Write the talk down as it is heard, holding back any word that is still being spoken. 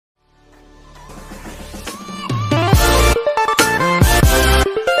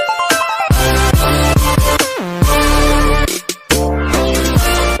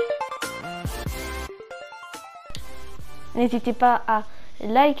N'hésitez pas à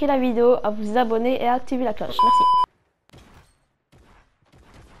liker la vidéo, à vous abonner et à activer la cloche. Merci.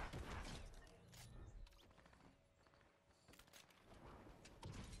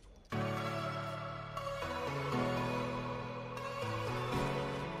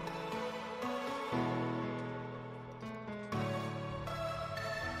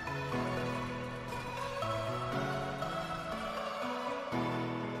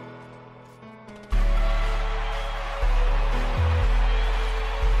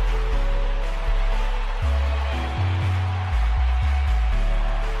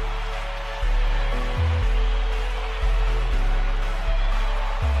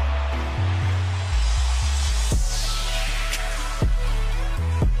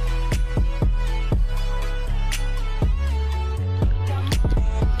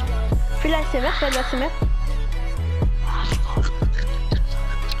 Fais la SMR, fais de la SMR.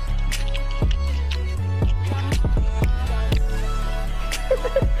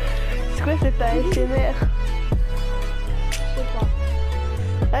 C'est quoi cette ASMR? Je sais pas.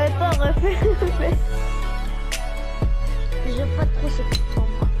 Attends, refais. J'aime pas trop cette forme.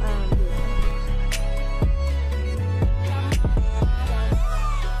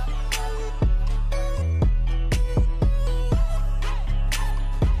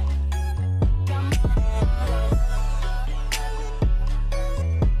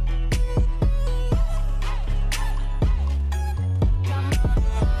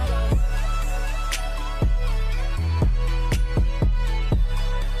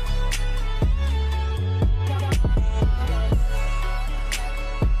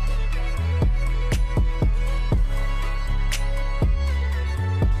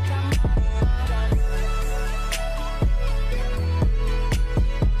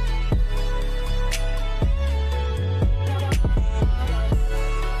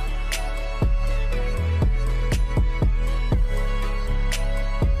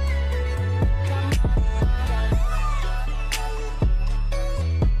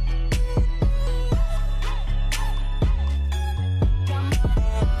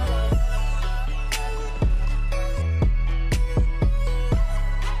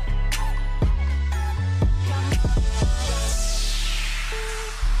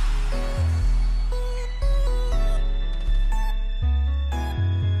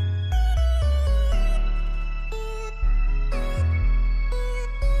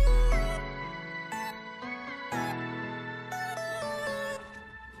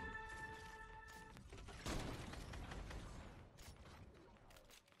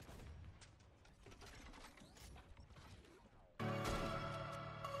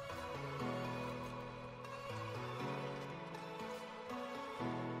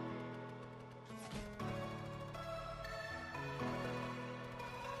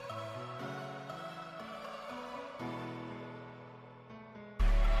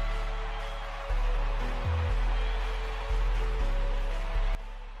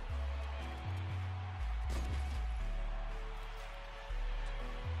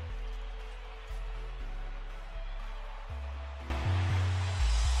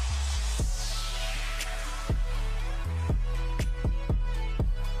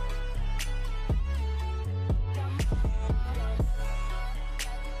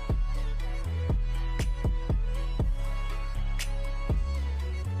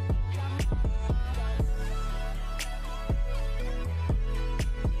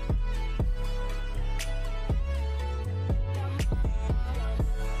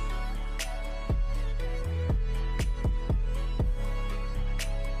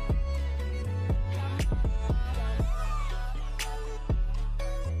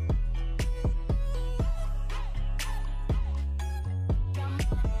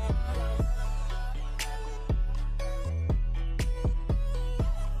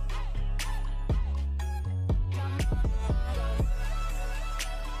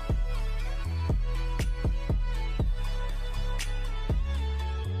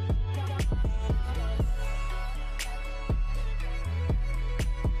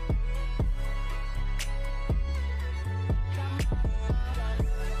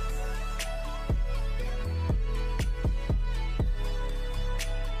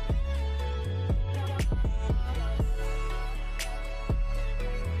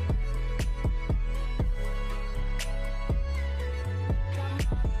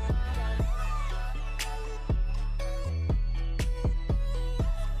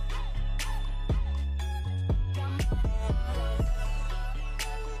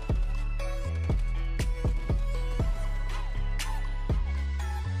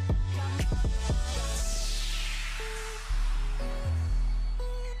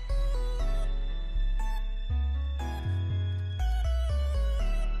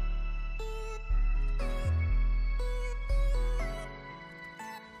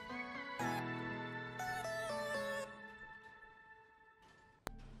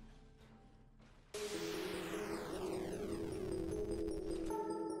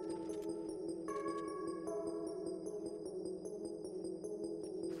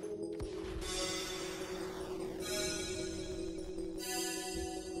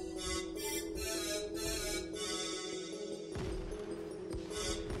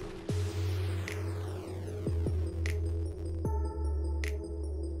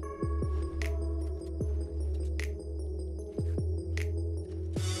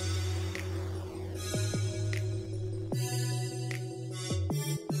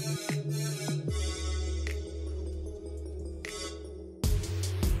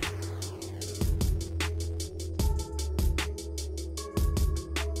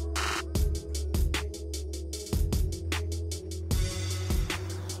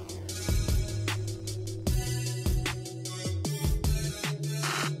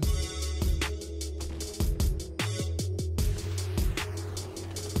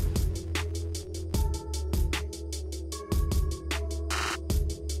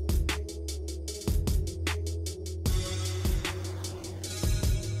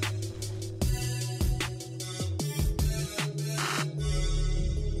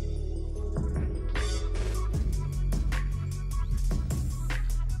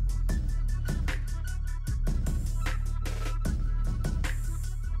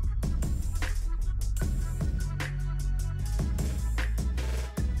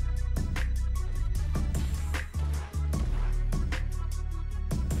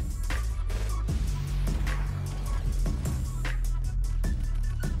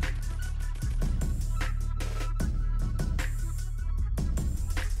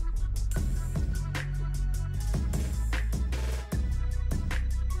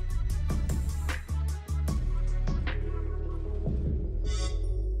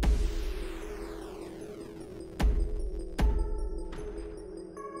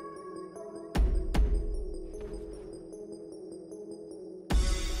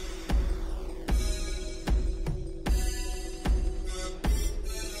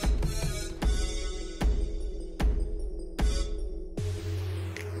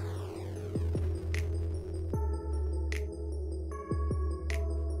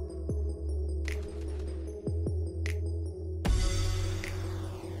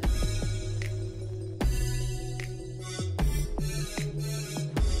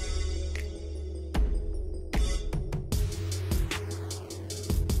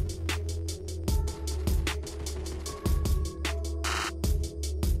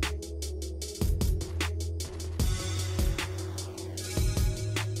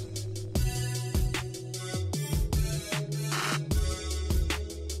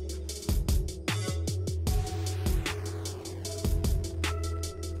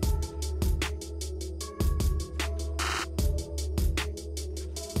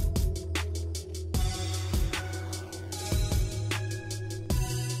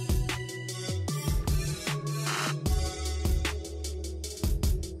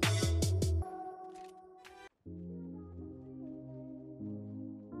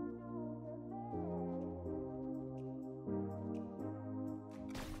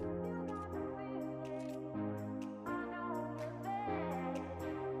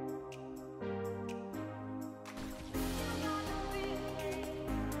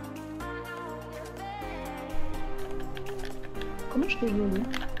 Comment je t'ai volé?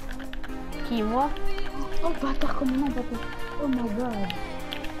 Qui, moi? Oh bâtard, comment on va pas? Oh my god.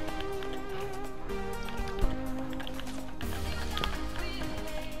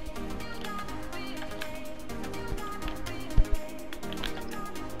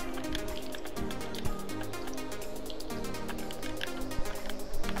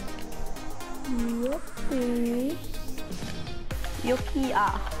 Yoki. Yoki,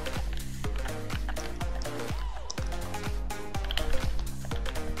 ah.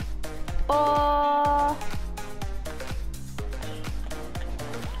 Oh.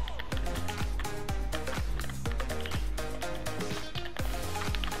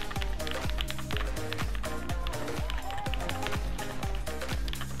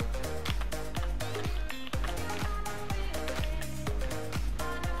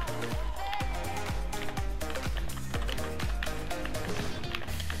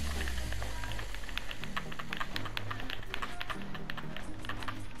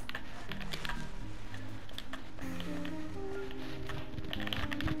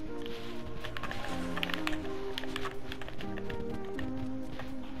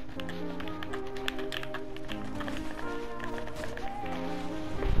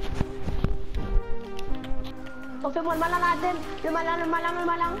 On fait moi le malin à Adem. Le malin, le malin, le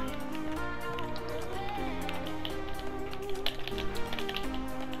malin.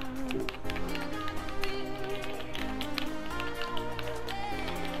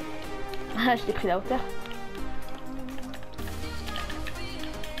 Ah, je t'ai pris la hauteur.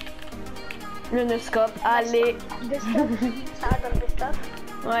 Le no-scope, allez. Best-of. Ça va dans le best-of.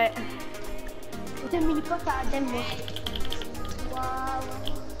 Ouais. 2000 potes à Adem. Waouh.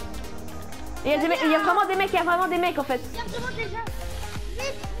 Il y a vraiment des mecs, il y a vraiment des mecs en fait. Il y a vraiment déjà.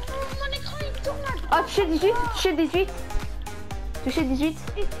 Mais mon écran il tourne là. Oh, touché 18, touché 18. Touché 18.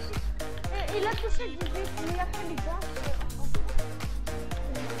 Il a touché 18, mais il a fait les gars.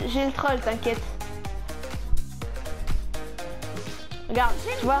 J'ai le troll, t'inquiète. Regarde,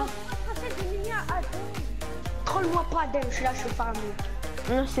 tu vois. Troll-moi pas Adem, je suis là, je suis farmer.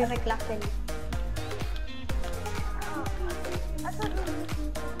 Non, c'est Avec la peine. Attends,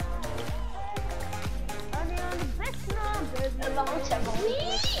 on est en bête là. Oui,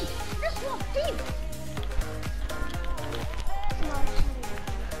 laisse-moi vivre.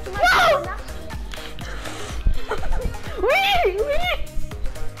 Oui, oui.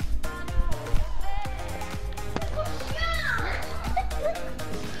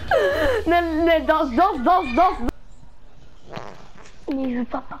 Danse. Mais il veut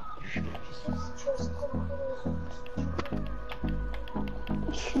pas.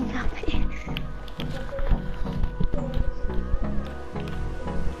 Je suis énervée.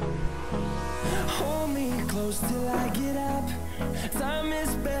 Hold me close till I get up. Time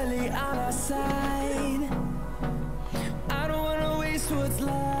is barely on our side. I don't wanna waste what's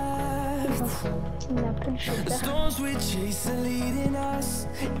left. The storms we chase are leading us,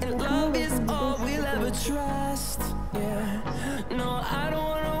 and love is all we'll ever trust. Yeah, no, I don't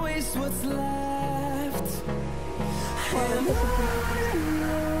wanna waste what's left. And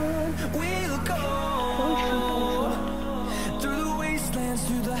on we'll go through the wastelands,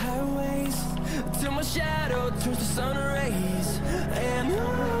 through the highways, till my shadow turns to sun rays. And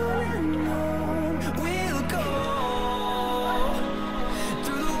on we'll go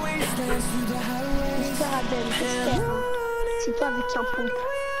through the wastelands, through the highways. C'est toi avec un pompe.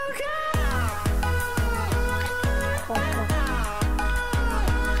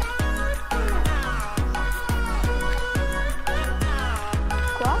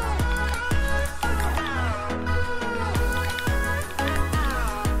 Quoi?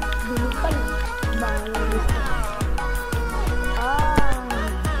 De l'école? Bah, ah,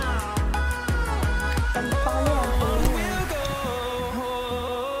 ça me parlait un peu.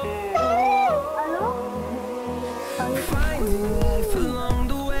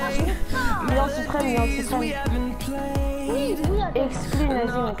 Lien suprême. Exclu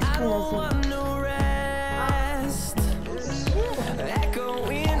Nazim, exclu Nazim.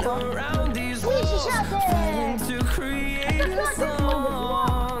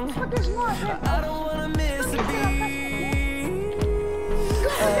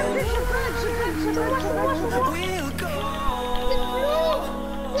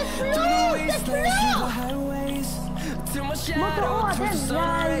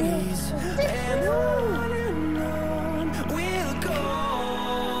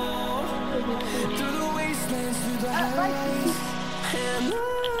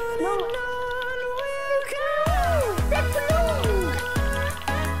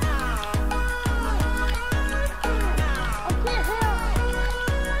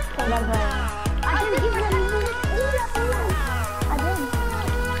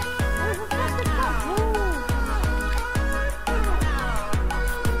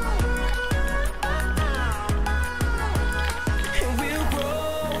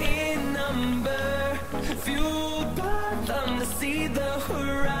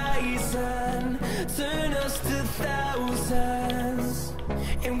 horizon, turn us to thousands.